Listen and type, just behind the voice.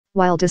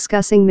While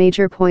discussing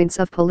major points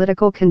of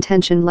political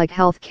contention like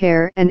health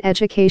care and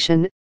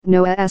education,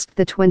 Noah asked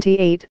the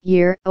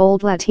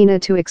 28-year-old Latina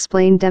to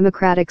explain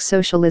democratic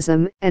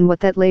socialism and what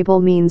that label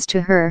means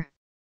to her.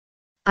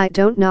 "I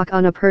don't knock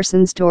on a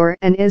person's door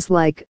and is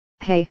like,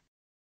 hey,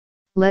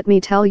 let me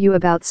tell you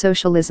about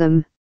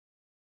socialism.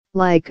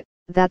 Like,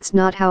 that's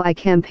not how I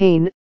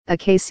campaign,"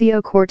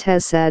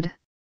 Ocasio-Cortez said.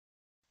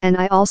 "And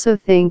I also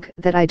think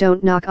that I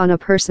don't knock on a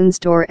person's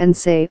door and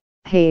say,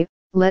 hey,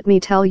 let me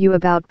tell you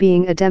about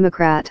being a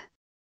Democrat.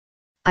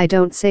 I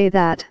don't say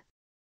that.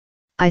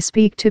 I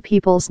speak to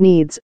people's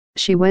needs,"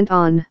 she went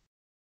on.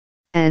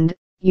 "And,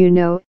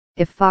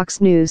 if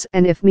Fox News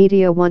and if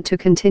media want to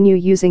continue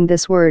using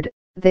this word,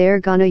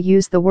 they're gonna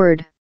use the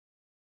word.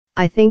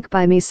 I think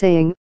by me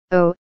saying,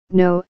 oh,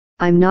 no,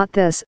 I'm not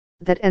this,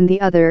 that and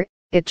the other,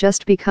 it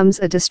just becomes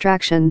a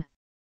distraction."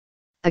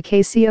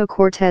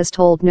 Ocasio-Cortez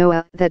told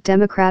Noah that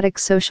Democratic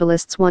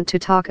Socialists want to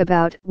talk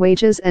about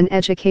wages and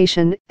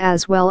education,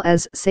 as well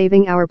as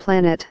saving our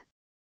planet.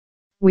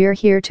 "We're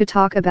here to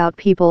talk about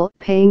people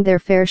paying their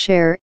fair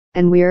share,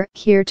 and we're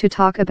here to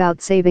talk about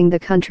saving the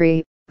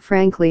country,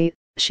 frankly,"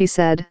 she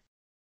said.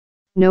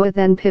 Noah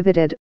then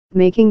pivoted,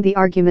 making the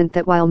argument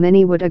that while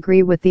many would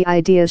agree with the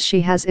ideas she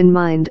has in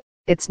mind,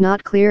 it's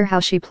not clear how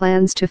she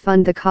plans to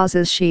fund the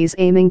causes she's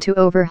aiming to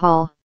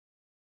overhaul.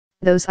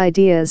 "Those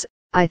ideas,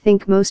 I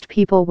think most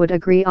people would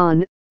agree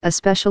on,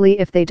 especially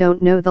if they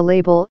don't know the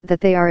label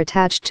that they are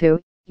attached to,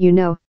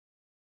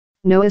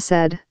 Noah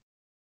said.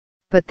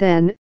 "But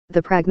then,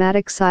 the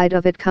pragmatic side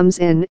of it comes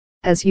in,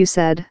 as you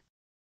said.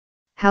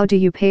 How do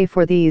you pay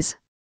for these?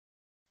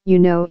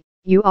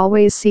 You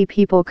always see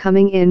people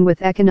coming in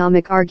with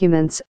economic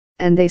arguments,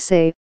 and they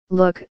say,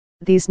 look,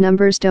 these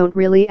numbers don't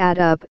really add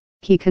up,"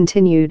 he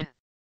continued.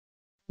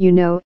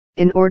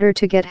 "In order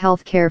to get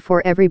health care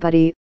for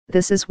everybody,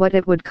 this is what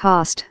it would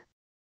cost.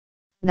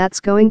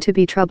 That's going to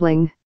be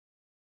troubling.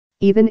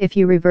 Even if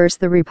you reverse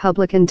the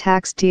Republican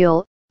tax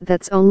deal,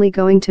 that's only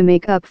going to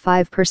make up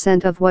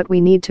 5% of what we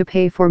need to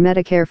pay for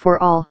Medicare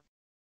for all.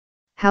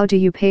 How do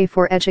you pay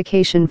for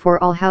education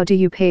for all? How do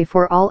you pay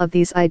for all of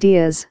these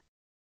ideas?"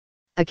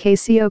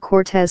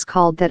 Ocasio-Cortez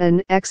called that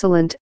an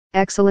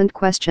excellent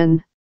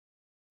question.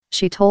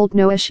 She told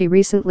Noah she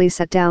recently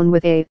sat down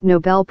with a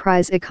Nobel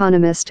Prize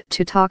economist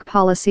to talk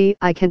policy.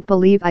 "I can't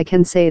believe I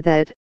can say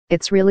that,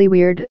 it's really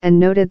weird," and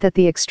noted that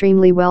the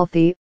extremely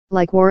wealthy,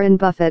 like Warren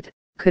Buffett,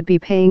 could be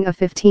paying a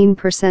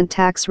 15%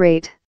 tax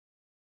rate.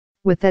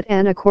 With that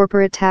and a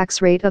corporate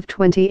tax rate of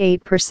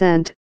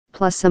 28%,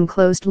 plus some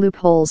closed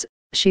loopholes,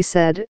 she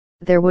said,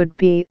 there would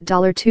be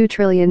 $2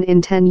 trillion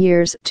in 10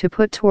 years to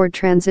put toward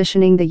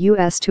transitioning the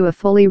U.S. to a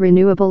fully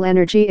renewable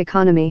energy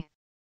economy.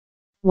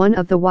 One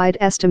of the wide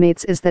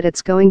estimates is that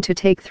it's going to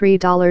take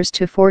 $3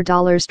 to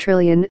 $4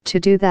 trillion to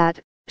do that,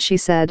 she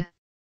said.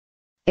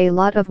 "A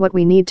lot of what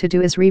we need to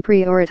do is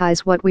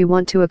reprioritize what we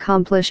want to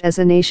accomplish as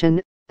a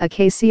nation,"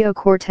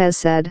 Ocasio-Cortez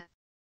said.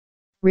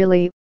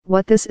 "Really,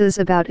 what this is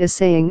about is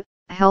saying,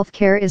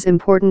 healthcare is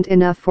important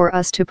enough for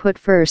us to put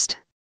first.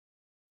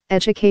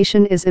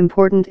 Education is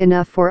important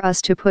enough for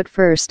us to put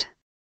first.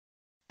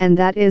 And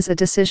that is a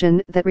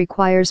decision that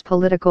requires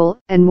political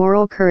and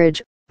moral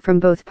courage, from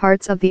both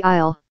parts of the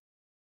aisle.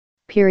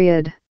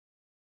 Period."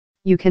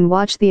 You can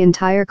watch the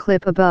entire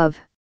clip above.